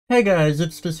Hey guys,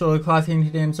 it's the Solar Cloth and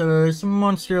today in some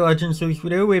Monster Legends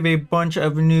video. We have a bunch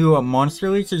of new monster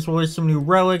leaks as well as some new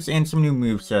relics and some new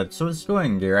movesets. So let's go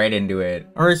ahead and get right into it.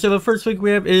 Alright, so the first leak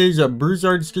we have is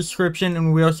Bruzzard's description,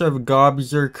 and we also have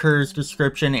Gobzerker's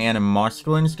description and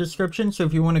Moscalin's description. So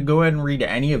if you want to go ahead and read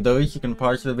any of those, you can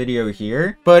pause the video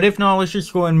here. But if not, let's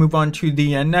just go ahead and move on to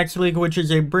the next leak, which is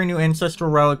a brand new ancestral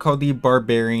relic called the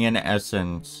Barbarian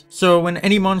Essence. So when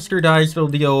any monster dies, it'll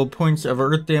deal points of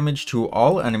earth damage to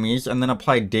all enemies and then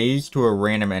apply daze to a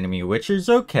random enemy, which is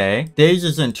okay. Daze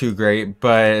isn't too great,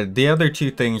 but the other two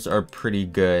things are pretty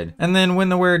good. And then when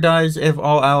the wearer dies, if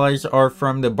all allies are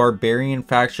from the barbarian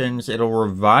factions, it'll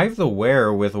revive the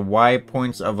wearer with Y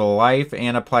points of life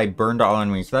and apply burn to all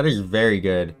enemies. That is very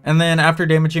good. And then after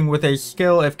damaging with a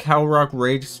skill, if Calrock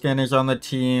Rage Skin is on the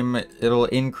team, it'll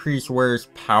increase wearer's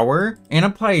power and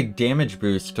apply a damage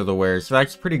boost to the wearer, so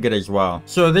that's pretty good as well.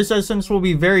 So this essence will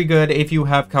be very good if you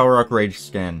have Calrock Rage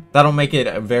Skin. That'll make it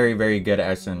a very, very good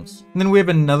essence. And then we have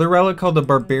another relic called the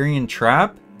Barbarian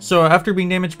Trap. So after being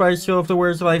damaged by a skill, if the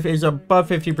wearer's life is above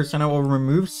 50%, it will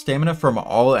remove stamina from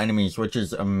all enemies, which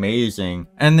is amazing.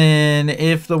 And then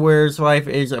if the wearer's life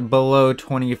is below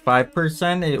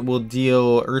 25%, it will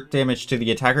deal earth damage to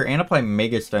the attacker and apply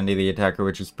mega stun to the attacker,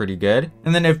 which is pretty good.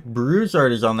 And then if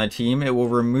Bruzzard is on the team, it will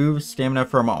remove stamina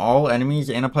from all enemies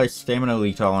and apply stamina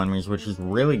leak to all enemies, which is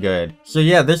really good. So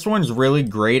yeah, this one's really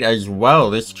great as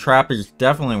well. This trap is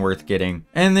definitely worth getting.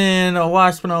 And then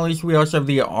last but not least, we also have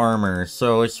the armor.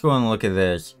 So let's go and look at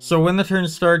this. So when the turn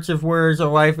starts, if wearer's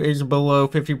life is below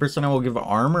 50%, it will give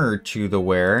armor to the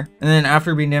wearer. And then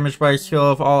after being damaged by a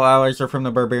skill, if all allies are from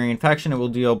the barbarian faction, it will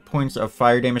deal points of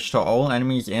fire damage to all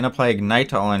enemies and apply ignite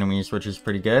to all enemies, which is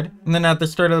pretty good. And then at the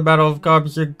start of the battle, if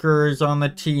Gobzerker is on the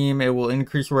team, it will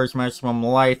increase wearer's maximum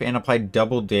life and apply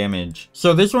double damage.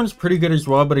 So this one's pretty good as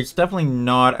well, but it's definitely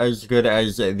not as good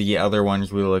as the other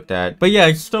ones we looked at. But yeah,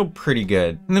 it's still pretty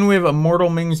good. And then we have Immortal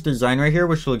Ming's design right here,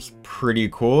 which looks pretty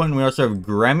cool. And we also have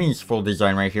Gremmy's full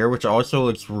design right here, which also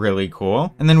looks really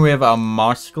cool. And then we have a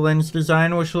Moscalin's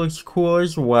design, which looks cool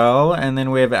as well. And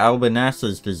then we have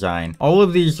Albanessa's design. All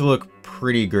of these look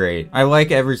pretty great. I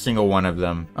like every single one of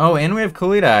them. Oh, and we have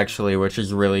Kalita actually, which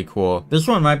is really cool. This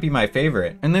one might be my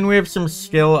favorite. And then we have some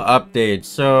skill updates.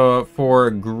 So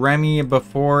for Gremmy,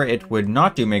 before it would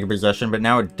not do Mega Possession, but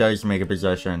now it does Mega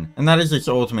Possession. And that is its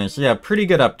ultimate. So yeah, pretty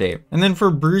good update. And then for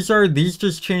Bruzzard, these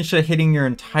just changed to hitting your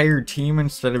entire team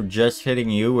instead of just hitting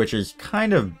you, which is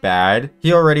kind of bad.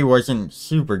 He already wasn't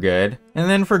super good. And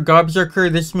then for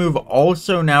Gobzerker, this move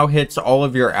also now hits all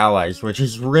of your allies, which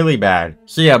is really bad.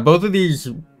 So yeah, both of these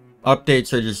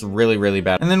updates are just really, really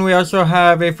bad. And then we also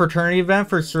have a Fraternity event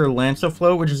for Sir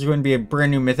Lancefloat, which is going to be a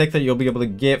brand new mythic that you'll be able to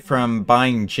get from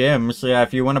buying gems. So yeah,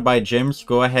 if you want to buy gems,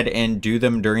 go ahead and do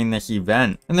them during this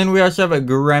event. And then we also have a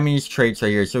Gremmy's traits right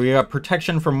here. So we got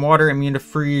protection from water, immune to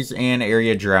freeze, and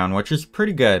area drown, which is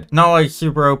pretty good. Not like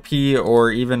super OP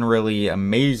or even really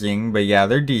amazing, but yeah,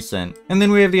 they're decent. And then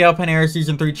we have the Alpine Era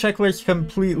Season 3 checklist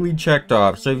completely checked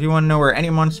off. So if you want to know where any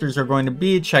monsters are going to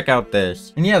be, check out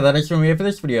this. And yeah, that is from me for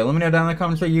this video. Let me know down in the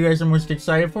comments what you guys are most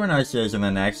excited for, and I'll see you guys in the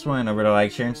next one. Remember to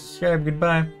like, share, and subscribe.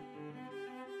 Goodbye.